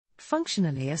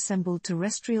Functionally Assembled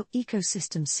Terrestrial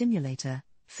Ecosystem Simulator,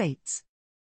 FATES.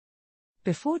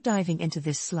 Before diving into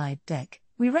this slide deck,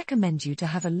 we recommend you to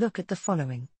have a look at the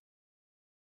following.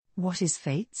 What is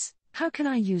FATES? How can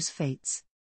I use FATES?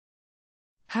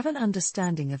 Have an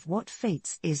understanding of what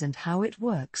FATES is and how it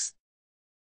works.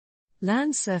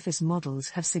 Land surface models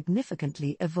have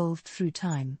significantly evolved through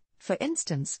time. For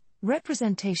instance,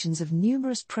 representations of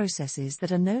numerous processes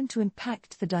that are known to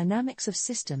impact the dynamics of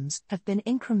systems have been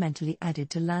incrementally added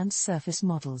to land surface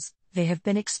models. They have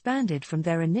been expanded from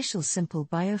their initial simple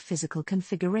biophysical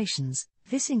configurations.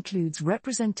 This includes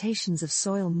representations of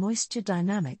soil moisture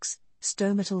dynamics,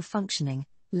 stomatal functioning,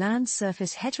 land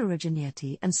surface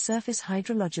heterogeneity and surface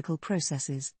hydrological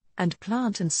processes, and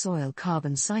plant and soil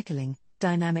carbon cycling,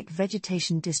 dynamic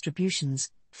vegetation distributions,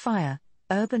 fire,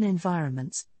 urban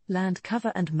environments, land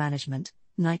cover and management,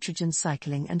 nitrogen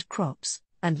cycling and crops,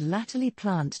 and latterly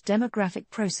plant demographic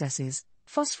processes,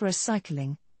 phosphorus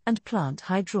cycling, and plant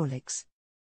hydraulics.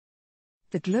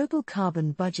 The global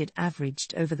carbon budget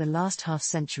averaged over the last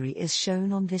half-century is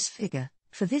shown on this figure.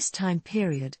 For this time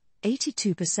period,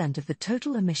 82% of the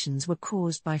total emissions were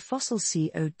caused by fossil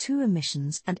CO2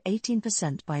 emissions and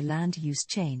 18% by land use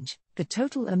change. The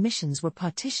total emissions were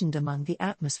partitioned among the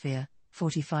atmosphere,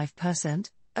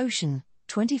 45%, ocean,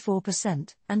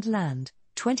 24%, and land,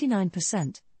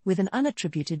 29%, with an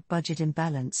unattributed budget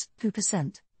imbalance,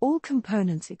 2%. All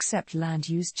components except land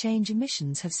use change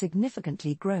emissions have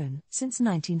significantly grown since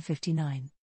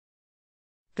 1959.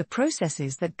 The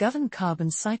processes that govern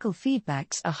carbon cycle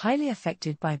feedbacks are highly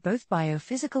affected by both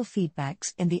biophysical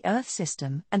feedbacks in the Earth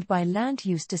system and by land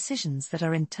use decisions that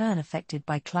are in turn affected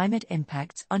by climate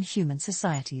impacts on human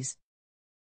societies.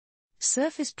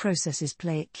 Surface processes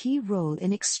play a key role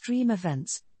in extreme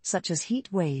events, such as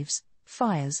heat waves,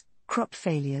 fires, crop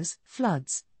failures,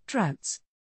 floods, droughts.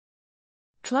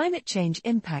 Climate change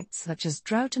impacts such as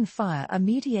drought and fire are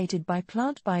mediated by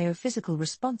plant biophysical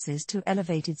responses to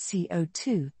elevated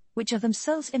CO2, which are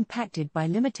themselves impacted by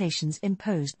limitations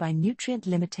imposed by nutrient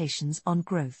limitations on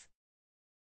growth.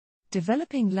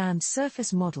 Developing land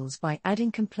surface models by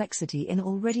adding complexity in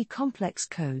already complex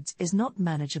codes is not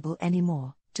manageable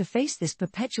anymore. To face this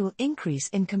perpetual increase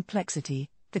in complexity,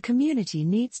 the community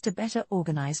needs to better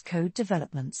organize code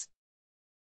developments.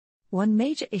 One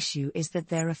major issue is that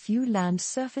there are few land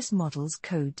surface models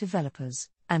code developers,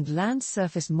 and land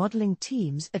surface modeling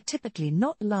teams are typically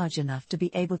not large enough to be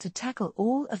able to tackle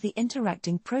all of the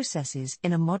interacting processes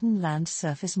in a modern land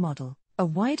surface model. A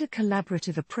wider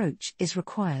collaborative approach is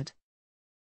required.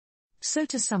 So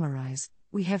to summarize,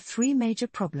 we have three major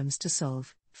problems to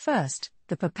solve. First,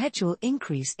 the perpetual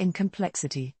increase in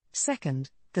complexity. Second,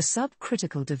 the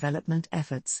subcritical development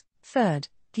efforts. Third,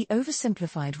 the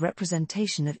oversimplified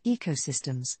representation of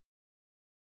ecosystems.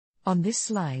 On this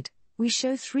slide, we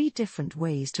show three different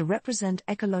ways to represent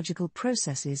ecological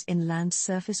processes in land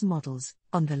surface models.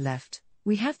 On the left,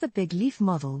 we have the big leaf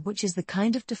model, which is the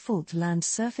kind of default land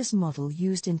surface model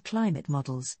used in climate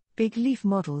models. Big leaf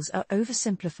models are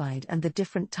oversimplified and the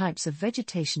different types of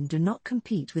vegetation do not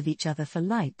compete with each other for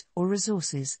light or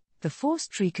resources. The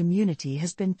forest tree community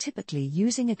has been typically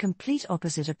using a complete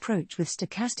opposite approach with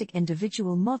stochastic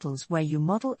individual models where you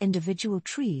model individual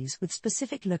trees with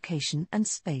specific location and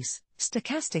space.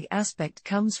 Stochastic aspect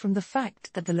comes from the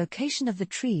fact that the location of the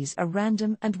trees are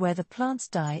random and where the plants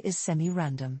die is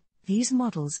semi-random. These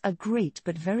models are great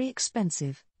but very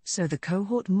expensive, so the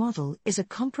cohort model is a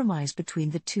compromise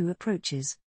between the two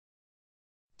approaches.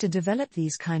 To develop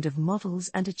these kind of models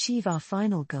and achieve our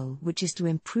final goal, which is to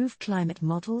improve climate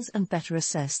models and better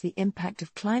assess the impact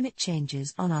of climate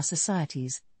changes on our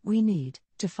societies, we need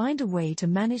to find a way to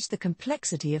manage the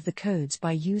complexity of the codes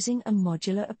by using a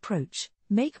modular approach,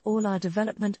 make all our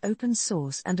development open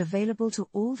source and available to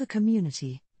all the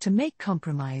community, to make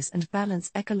compromise and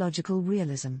balance ecological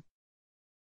realism.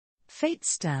 FATES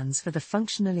stands for the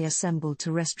Functionally Assembled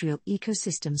Terrestrial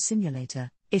Ecosystem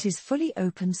Simulator. It is fully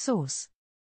open source.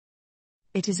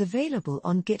 It is available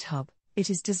on GitHub. It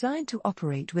is designed to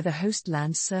operate with a host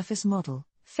land surface model.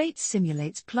 FATES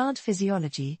simulates plant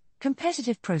physiology,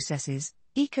 competitive processes,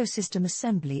 ecosystem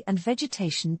assembly and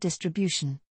vegetation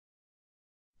distribution.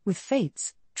 With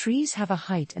FATES, trees have a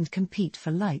height and compete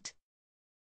for light.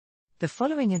 The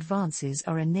following advances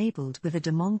are enabled with a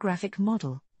demographic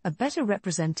model, a better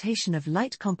representation of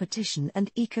light competition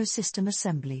and ecosystem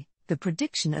assembly, the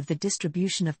prediction of the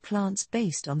distribution of plants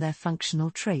based on their functional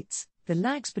traits, the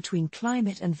lags between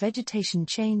climate and vegetation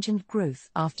change and growth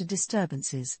after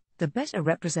disturbances, the better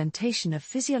representation of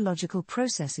physiological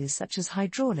processes such as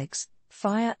hydraulics,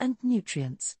 fire and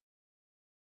nutrients.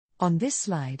 On this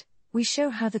slide, we show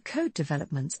how the code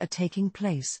developments are taking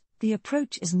place. The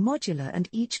approach is modular and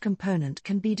each component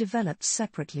can be developed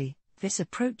separately. This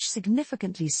approach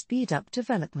significantly speeds up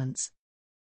developments.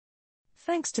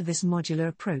 Thanks to this modular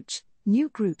approach, new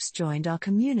groups joined our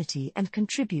community and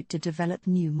contribute to develop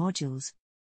new modules.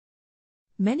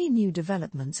 Many new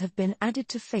developments have been added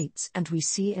to FATES and we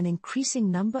see an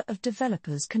increasing number of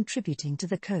developers contributing to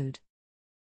the code.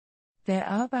 There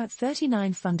are about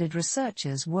 39 funded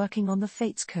researchers working on the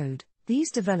FATES code.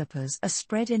 These developers are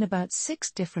spread in about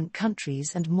 6 different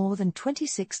countries and more than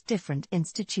 26 different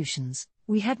institutions.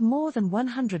 We had more than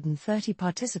 130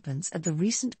 participants at the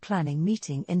recent planning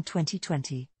meeting in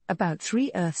 2020. About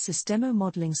 3 Earth Systemo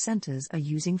modeling centers are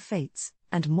using FATES,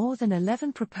 and more than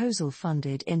 11 proposals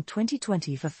funded in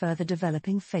 2020 for further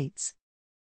developing FATES.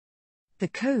 The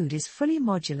code is fully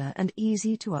modular and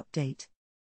easy to update.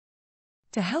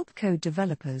 To help code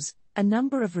developers, a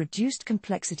number of reduced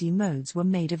complexity modes were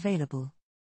made available.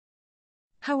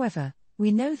 However,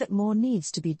 we know that more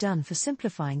needs to be done for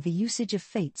simplifying the usage of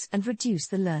FATES and reduce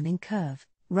the learning curve.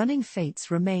 Running FATES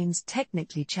remains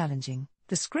technically challenging.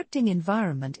 The scripting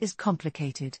environment is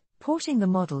complicated. Porting the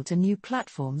model to new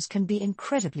platforms can be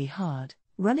incredibly hard.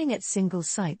 Running at single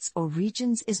sites or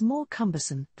regions is more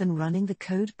cumbersome than running the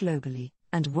code globally,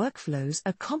 and workflows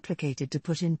are complicated to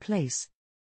put in place.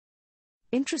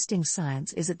 Interesting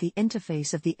science is at the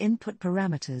interface of the input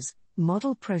parameters,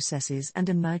 model processes and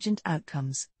emergent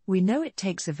outcomes. We know it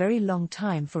takes a very long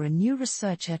time for a new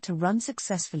researcher to run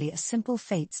successfully a simple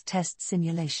FATES test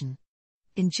simulation.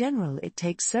 In general, it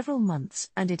takes several months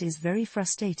and it is very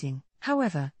frustrating.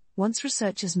 However, once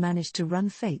researchers manage to run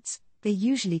FATES, they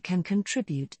usually can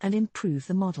contribute and improve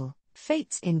the model.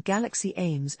 FATES in Galaxy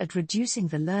aims at reducing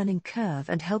the learning curve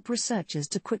and help researchers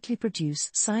to quickly produce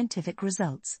scientific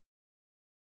results.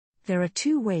 There are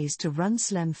 2 ways to run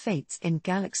SLEM FATES in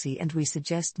Galaxy and we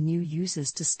suggest new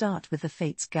users to start with the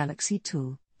FATES Galaxy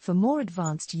tool. For more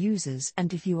advanced users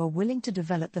and if you are willing to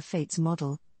develop the FATES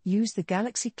model, use the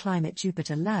Galaxy Climate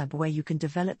Jupyter Lab where you can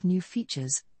develop new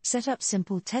features, set up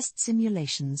simple test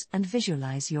simulations and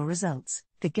visualize your results.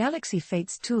 The Galaxy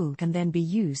FATES tool can then be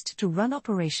used to run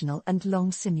operational and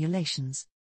long simulations.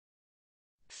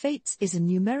 FATES is a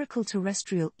numerical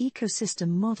terrestrial ecosystem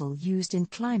model used in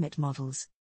climate models.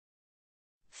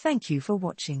 Thank you for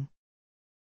watching.